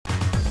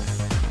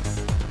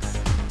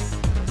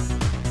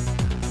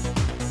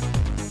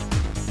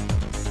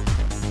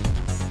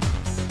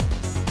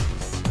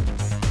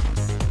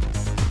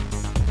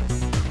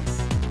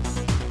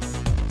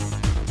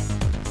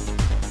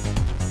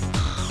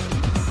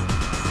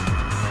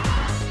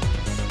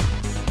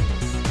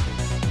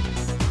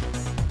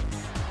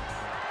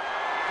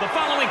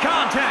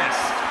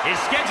contest is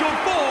scheduled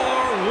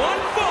for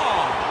one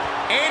fall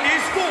and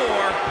is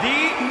for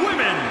the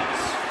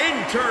Women's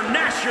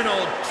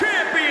International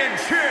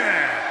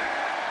Championship.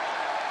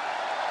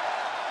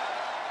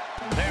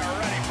 They are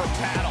ready for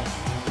battle.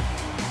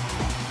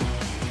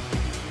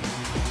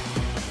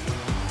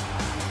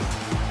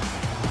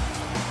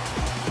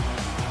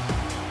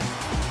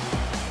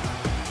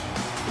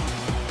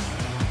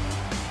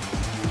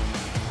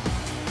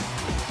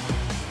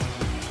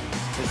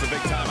 It's a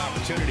big-time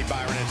opportunity,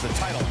 Byron, as the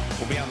title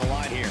will be on the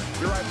line here.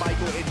 You're right,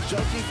 Michael, and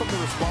judging from the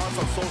response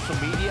on social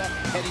media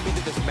heading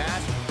into this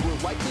match, we're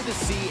likely to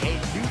see a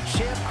new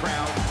champ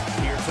crowned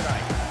here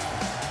tonight.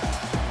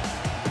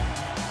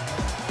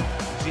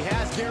 She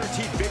has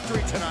guaranteed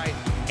victory tonight.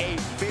 A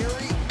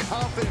very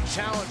confident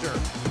challenger,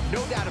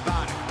 no doubt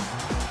about it.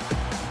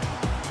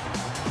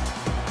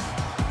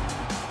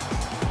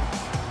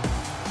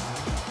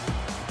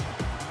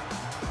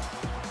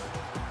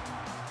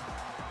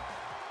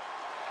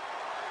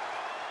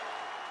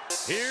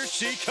 Here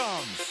she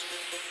comes.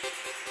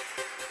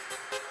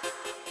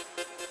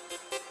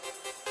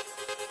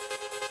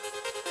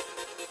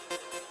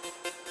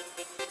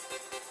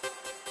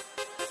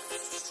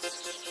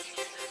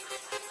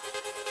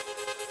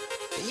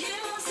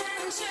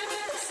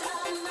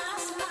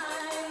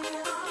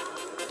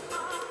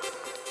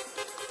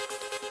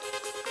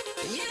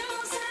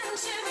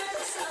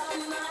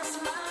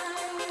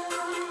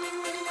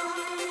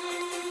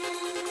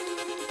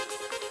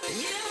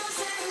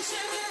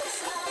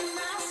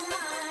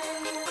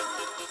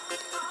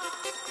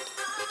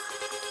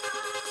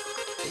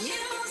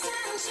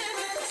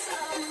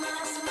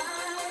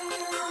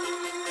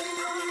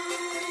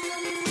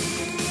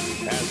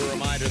 As a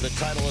reminder, the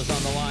title is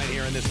on the line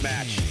here in this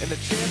match. And the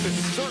champ is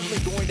certainly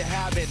going to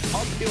have an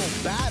uphill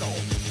battle,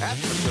 that's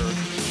for sure.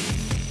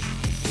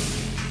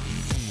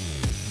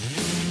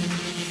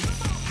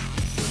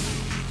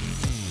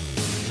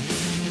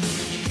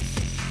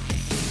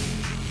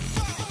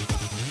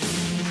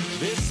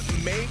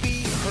 This may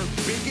be her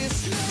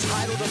biggest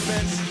title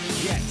defense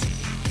yet.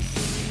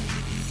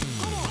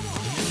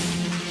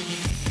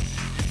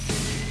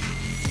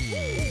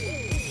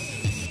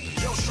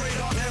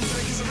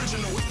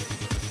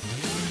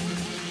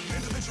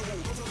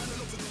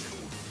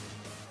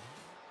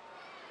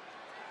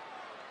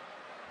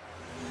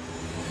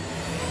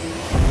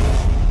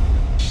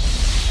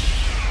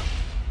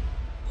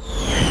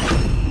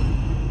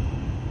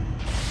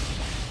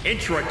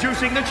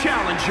 Introducing the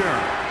challenger,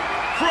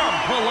 from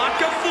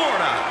Palatka,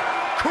 Florida,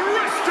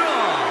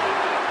 Crystal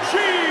G.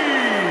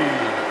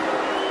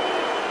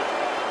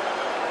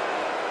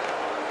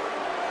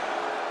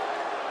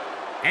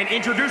 And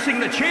introducing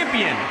the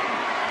champion,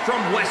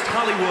 from West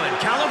Hollywood,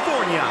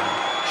 California,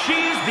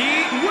 she's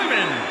the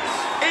Women's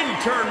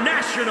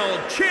International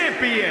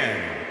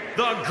Champion,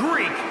 the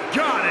Greek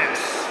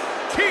Goddess,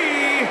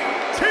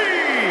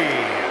 Titania.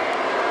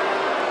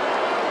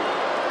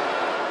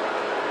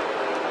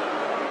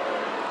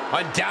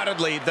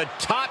 Undoubtedly the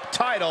top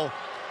title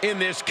in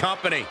this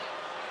company.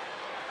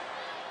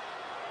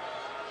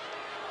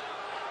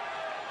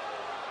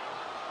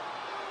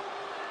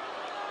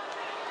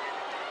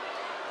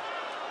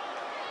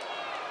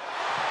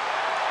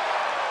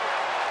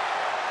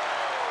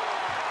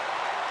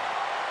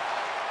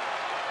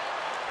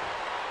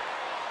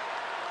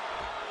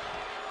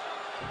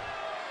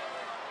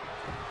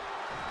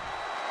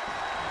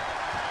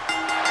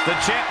 The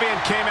champion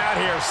came out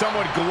here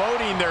somewhat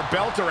gloating their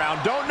belt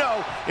around. Don't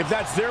know if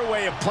that's their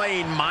way of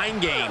playing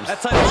mind games.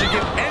 That's how you should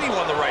give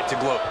anyone the right to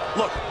gloat.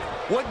 Look,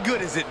 what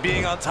good is it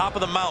being on top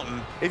of the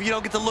mountain if you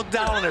don't get to look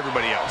down on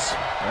everybody else?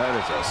 That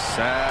is a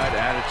sad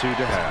attitude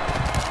to have.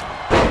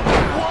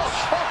 Whoa,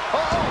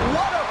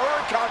 what a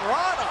Hurricane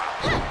Rana!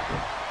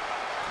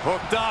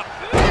 Hooked up.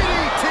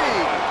 DDT!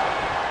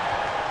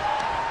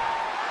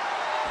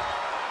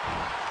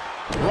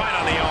 Right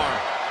on the arm.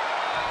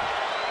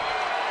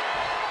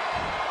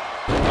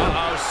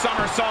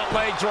 Somersault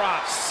leg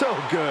drop. So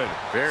good.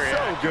 Very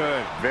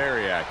good.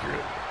 Very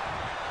accurate.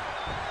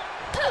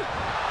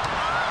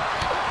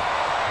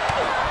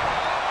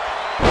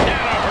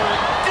 And a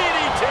hurt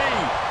DDT.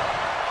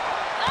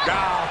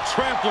 Oh,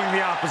 trampling the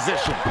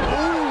opposition.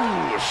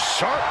 Ooh,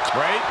 sharp.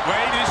 Wait,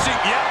 is she?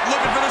 Yep,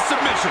 looking for the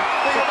submission.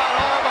 Think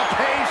about all the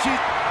pain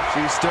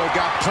she's still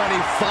got plenty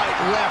fight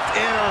left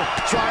in her,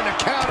 trying to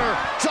counter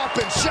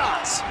jumping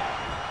shots.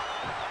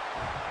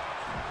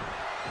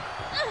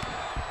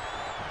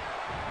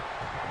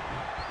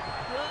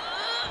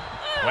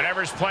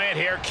 Whatever's playing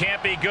here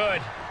can't be good.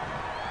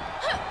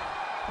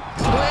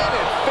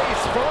 Planted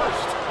face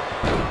first.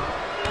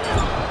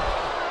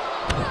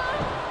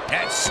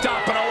 And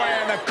stomping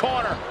away in the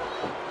corner.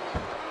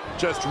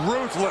 Just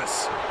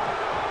ruthless.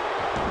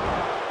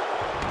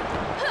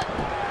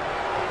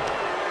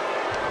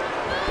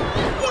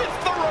 With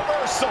the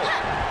reversal.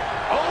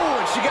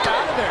 Oh, and she got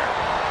out of there.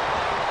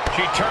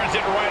 She turns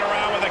it right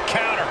around with a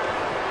counter.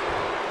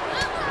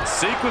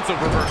 Sequence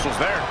of reversals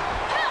there.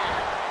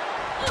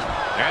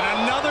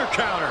 And another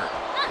counter.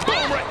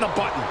 Boom, right in the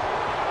button.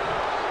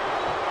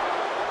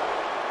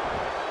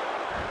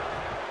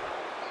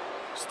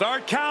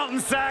 Start counting,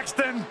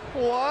 Saxton.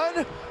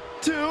 1,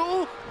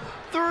 2,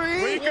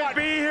 3. We could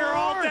be here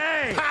all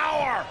day.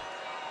 Power!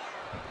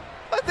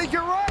 I think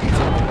you're right.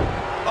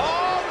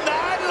 All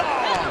night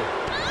long!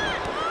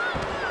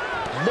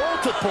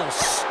 Multiple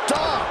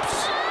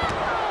stops.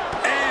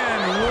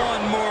 And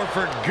one more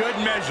for good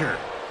measure.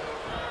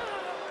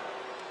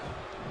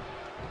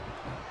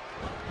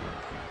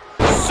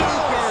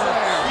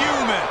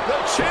 Superhuman. The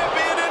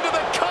champion into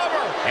the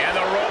cover! And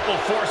the rope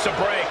will force a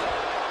break.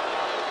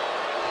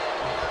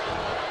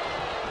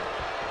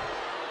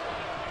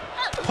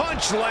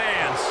 Punch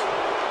lands.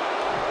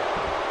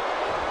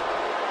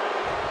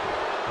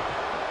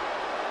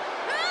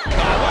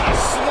 Oh, what a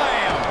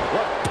slam!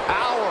 What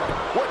power.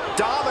 What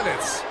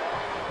dominance.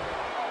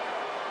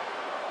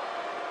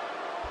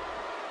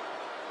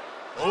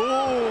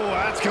 Oh,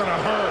 that's gonna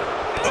hurt.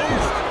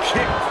 Oof,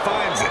 kick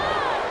finds it.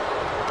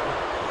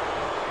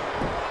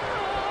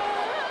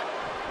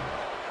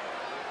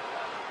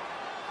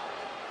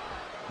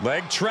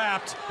 Leg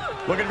trapped.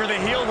 Looking for the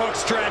heel hook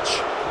stretch.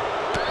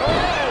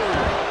 Oh!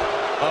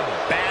 A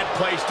bad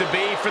place to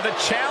be for the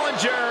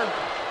challenger.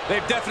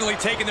 They've definitely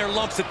taken their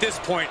lumps at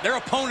this point. Their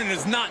opponent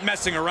is not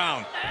messing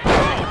around.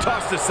 Oh,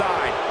 tossed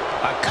aside.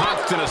 A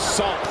constant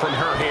assault from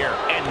her here.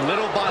 And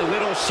little by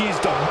little, she's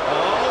done.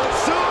 Oh,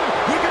 soon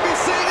we could be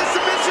seeing a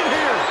submission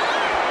here.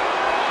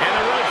 And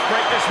the ropes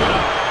break this one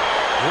up.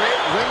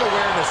 Great ring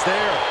awareness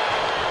there.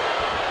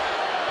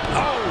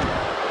 Oh!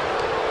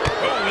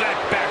 Oh, that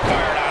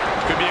backfired on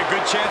her. Could be a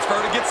good chance for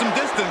her to get some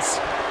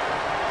distance.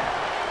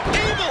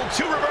 Able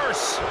to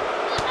reverse.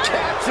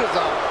 Catches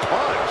a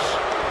punch.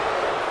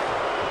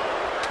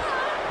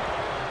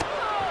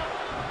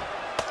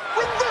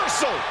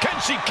 Reversal.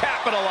 Can she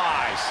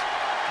capitalize?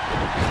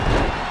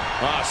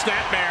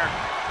 Snapmare.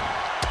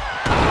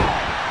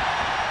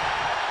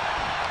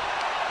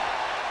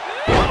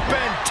 Up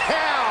and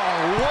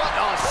down. What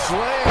a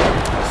slam.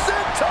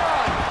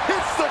 Senton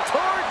hits the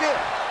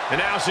target. And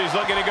now she's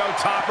looking to go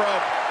top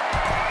rope.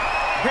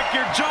 Pick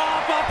your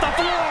jaw up off the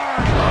floor.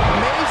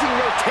 Amazing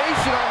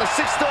rotation on the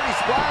 630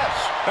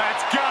 splash.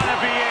 That's gotta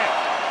be it.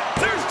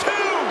 There's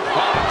two.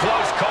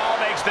 Close call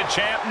makes the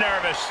champ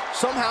nervous.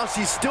 Somehow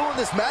she's still in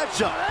this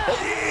matchup.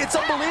 It's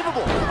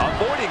unbelievable.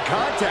 Avoiding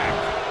contact.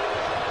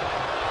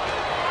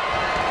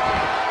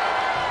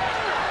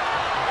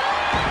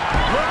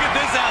 Look at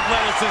this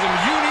athleticism.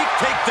 Unique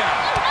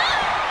takedown.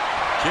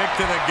 Kick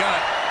to the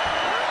gut.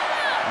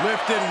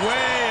 Lifted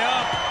way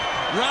up.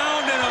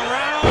 Round and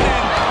around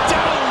and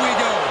down we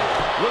go.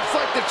 Looks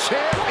like the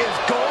champ is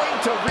going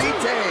to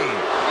retain.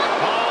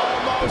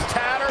 Almost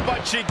had her,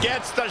 but she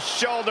gets the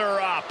shoulder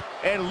up.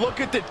 And look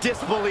at the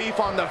disbelief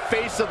on the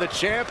face of the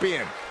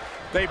champion.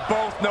 They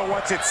both know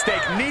what's at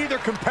stake. Neither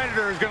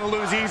competitor is going to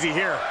lose easy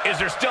here. Is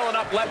there still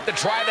enough left to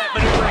try that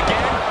maneuver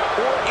again?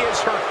 Or is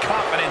her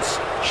confidence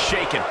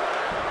shaken?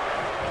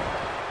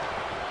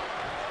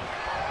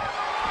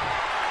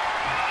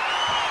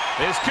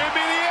 This could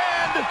be the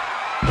end.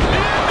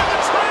 End of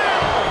the trail.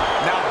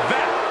 Now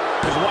that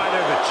is why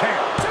they're the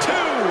champ.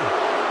 Two.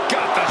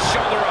 Got the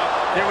shoulder up.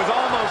 It was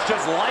almost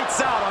just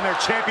lights out on their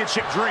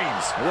championship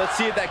dreams. Let's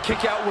see if that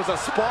kick out was a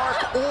spark,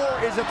 or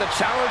is it the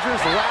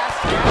challenger's last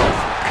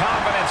gasp?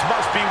 Confidence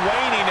must be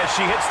waning as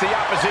she hits the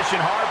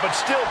opposition hard, but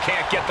still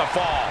can't get the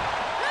fall.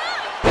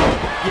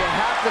 You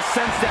have to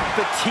sense that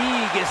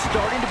fatigue is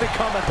starting to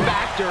become a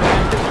factor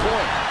at this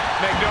point.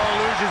 Make no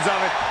illusions of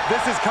it.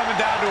 This is coming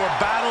down to a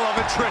battle of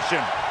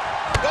attrition.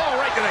 Oh,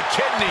 right to the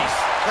kidneys.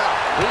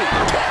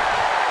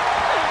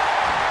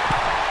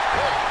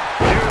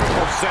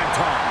 Beautiful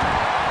senton.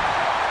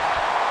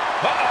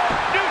 Uh-oh,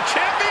 new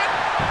champion.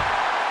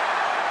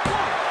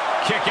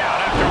 Kick out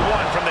after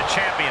one from the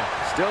champion.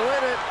 Still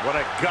in it. What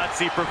a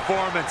gutsy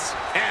performance.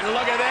 And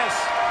look at this.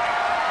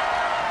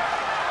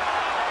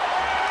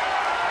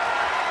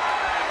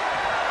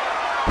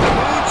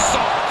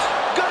 Moonsault.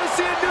 Gonna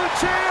see a new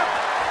champ.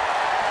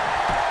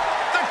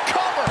 The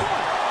cover.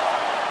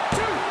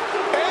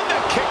 And the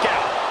kick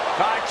out.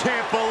 I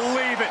can't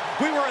believe it.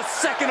 We were a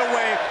second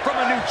away from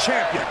a new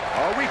champion.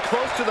 Are we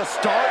close to the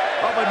start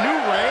of a new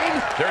reign?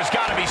 There's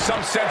got to be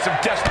some sense of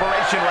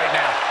desperation right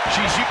now.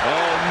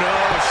 Oh no,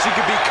 she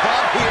could be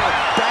caught here.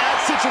 Bad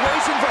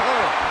situation for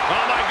her.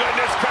 Oh my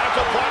goodness,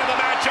 critical point of the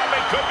matchup.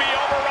 It could be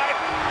over right.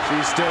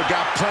 She's still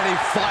got plenty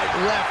fight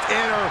left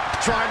in her,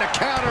 trying to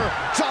counter,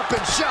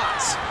 dropping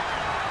shots.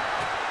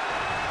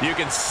 You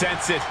can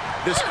sense it.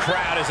 This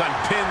crowd is on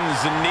pins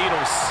and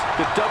needles.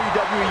 The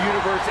WWE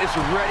Universe is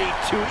ready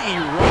to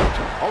erupt.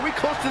 Are we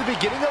close to the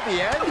beginning of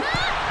the end?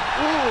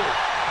 Ooh.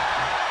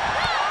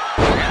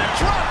 And a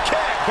drop kick.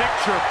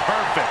 Picture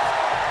perfect.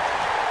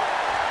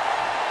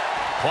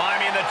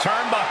 Climbing the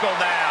turnbuckle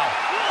now.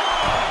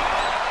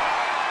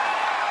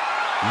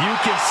 You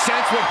can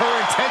sense what her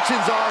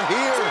intentions are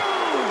here.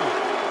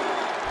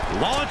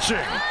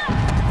 Launching.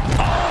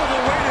 All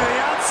the way to the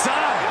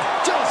outside.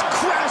 Just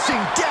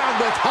crashing down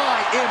with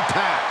high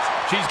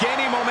impact. She's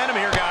gaining momentum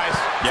here, guys.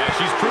 Yeah,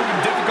 she's proven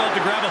difficult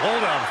to grab a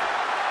hold of.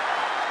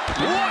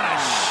 What a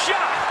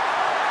shot!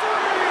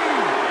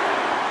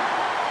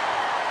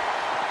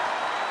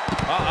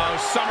 Uh-oh,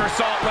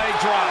 somersault leg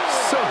drop.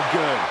 So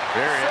good.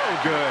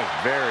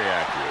 Very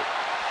accurate.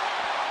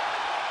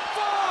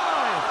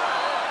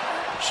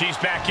 She's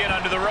back in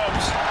under the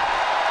ropes.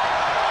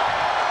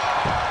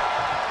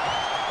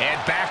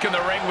 And back in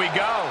the ring we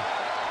go.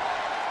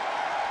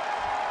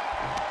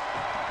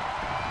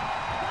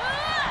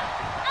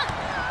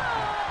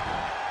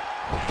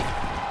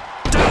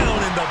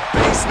 Down in the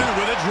basement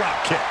with a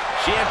drop kick.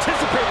 She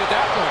anticipated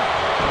that one.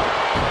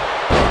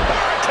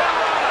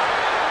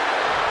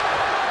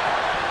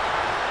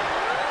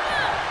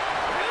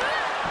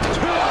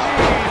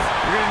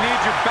 You're going to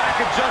need your back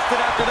adjusted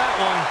after that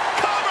one.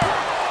 Cover!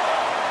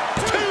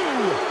 2,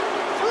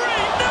 3.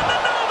 No.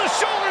 The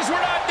shoulders were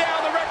not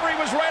down. The referee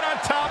was right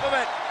on top of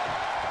it.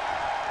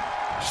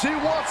 She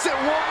wants it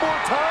one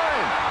more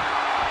time.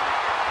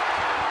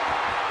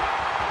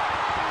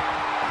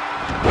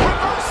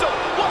 Reversal.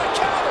 What a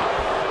counter.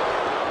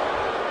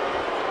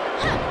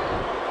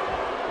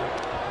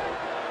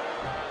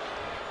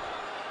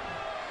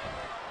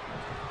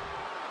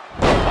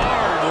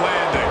 Hard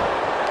landing.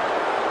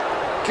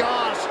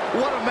 Gosh,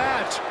 what a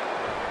match.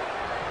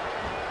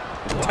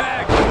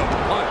 Tag with a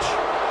punch.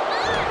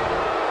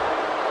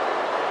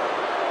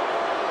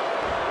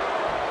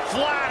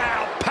 Flat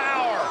out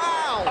power.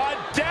 Wow. A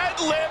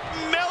deadlift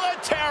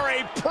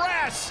military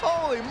press.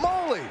 Holy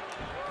moly.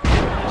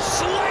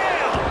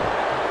 Slam.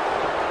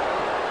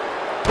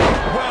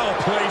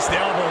 Well-placed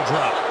elbow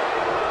drop.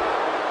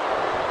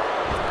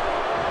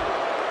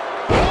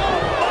 Oh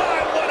my,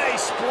 what a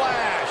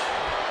splash.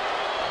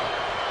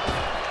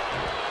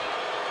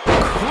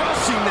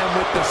 Crushing them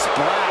with the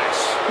splash.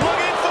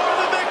 Looking for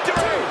the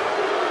victory.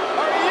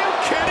 Are you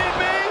kidding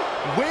me?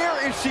 Where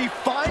is she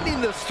finding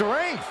the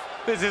strength?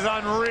 This is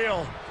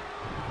unreal.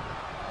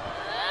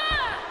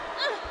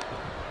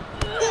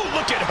 Ooh,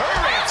 look at her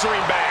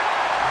answering back.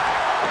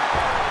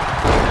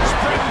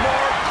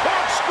 Springboard,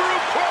 corkscrew,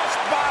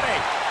 crossbody.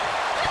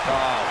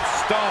 Oh,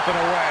 stomping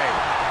away.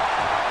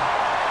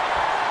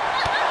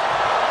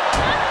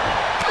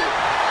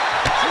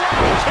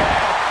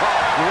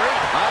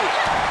 Great height.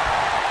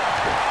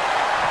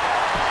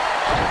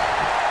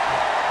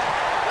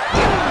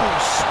 Ooh,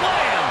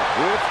 slam.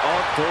 With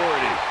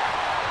authority.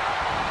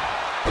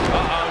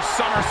 Uh-oh,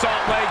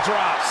 somersault leg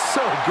drop.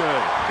 So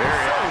good.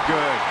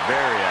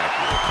 Very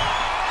accurate.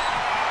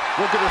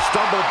 Look at her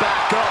stumble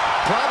back up.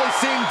 Probably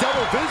seeing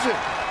double vision.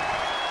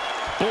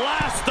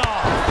 Blast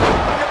off.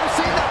 I've never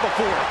seen that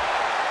before.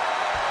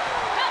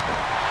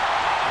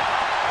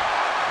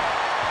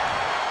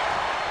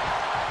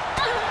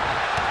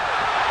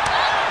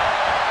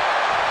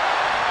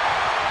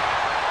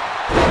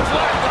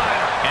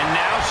 Flatliner. And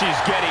now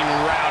she's getting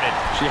routed.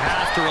 She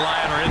has to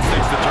rely on her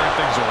instincts to turn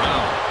things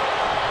around.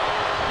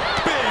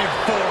 Big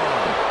forearm.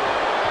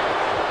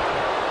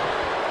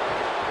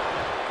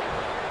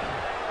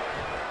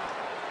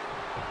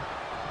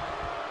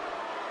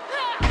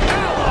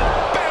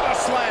 Alabama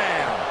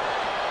slam.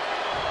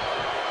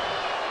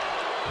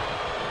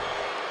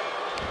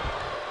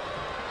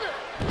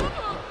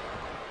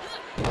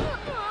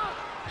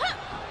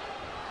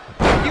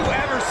 Have you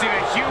ever seen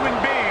a human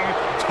being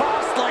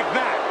tossed like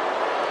that?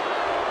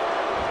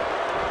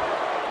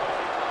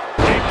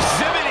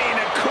 Exhibiting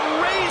a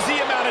crazy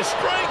amount of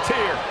strength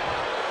here.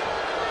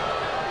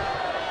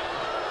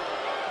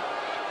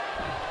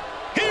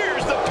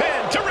 Here's the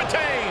pin to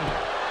retain.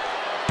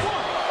 1,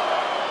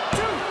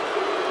 2.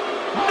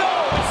 No,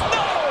 it's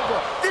not over.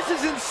 This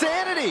is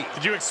insanity.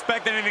 Did you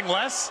expect anything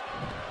less?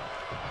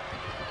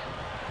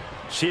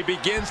 She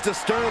begins to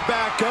stir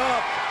back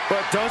up,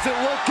 but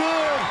doesn't look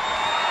good.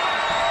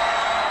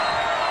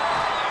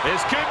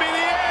 This could be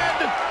the end.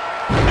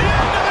 The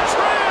end of the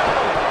trail.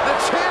 The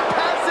champ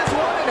has this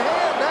one in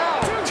hand now.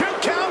 2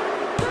 count.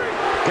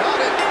 Got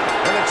it.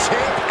 And the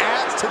champ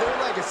adds to their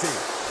legacy.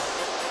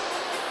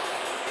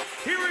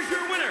 Here is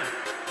your winner,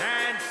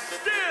 and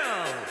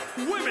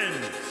still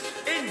Women's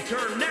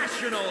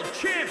International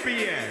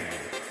Champion,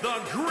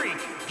 the Greek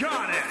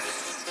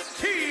Goddess,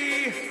 T.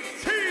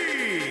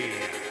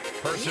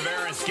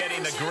 Perseverance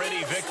getting the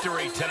gritty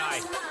victory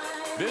tonight.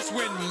 This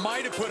win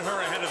might have put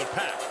her ahead of the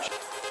pack.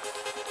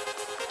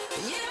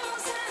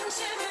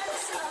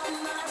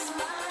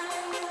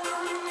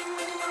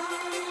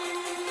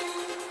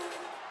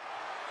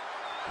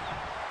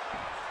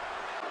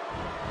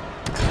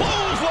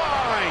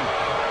 Clothesline.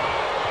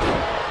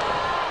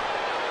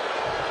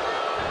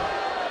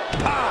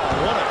 Pow,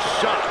 what a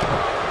shot.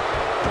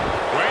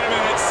 Wait a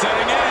minute,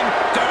 setting in.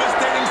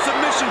 Devastating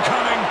submission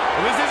coming.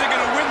 This isn't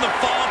going to win the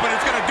fall, but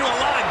it's going to do a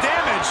lot of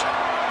damage.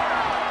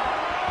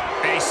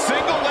 A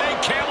single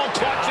leg camel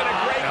clutch and a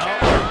great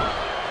counter.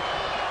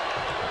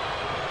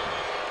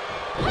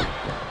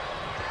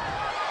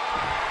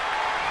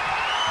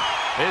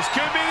 This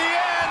could be the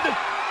end.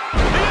 The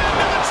end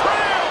of the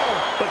trail.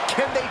 But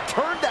can they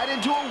turn that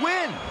into a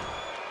win?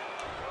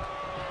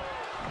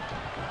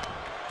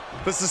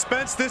 The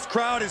suspense this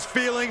crowd is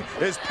feeling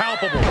is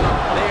palpable.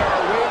 They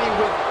are waiting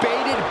with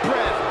bated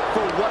breath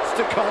for what's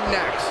to come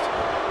next.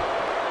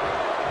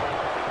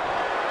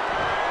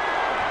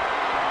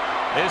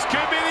 This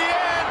could be the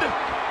end.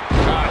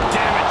 Oh,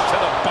 damn.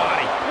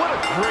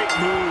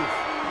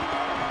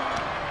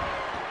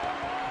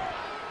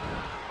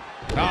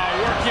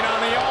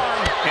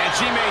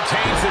 she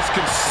maintains this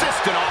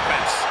consistent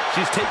offense.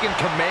 She's taken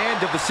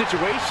command of the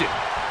situation.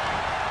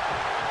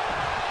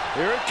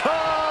 Here it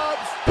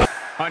comes!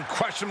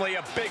 Unquestionably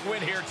a big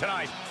win here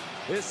tonight.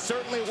 This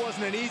certainly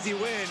wasn't an easy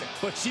win,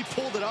 but she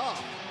pulled it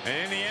off.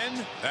 And in the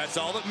end, that's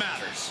all that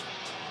matters.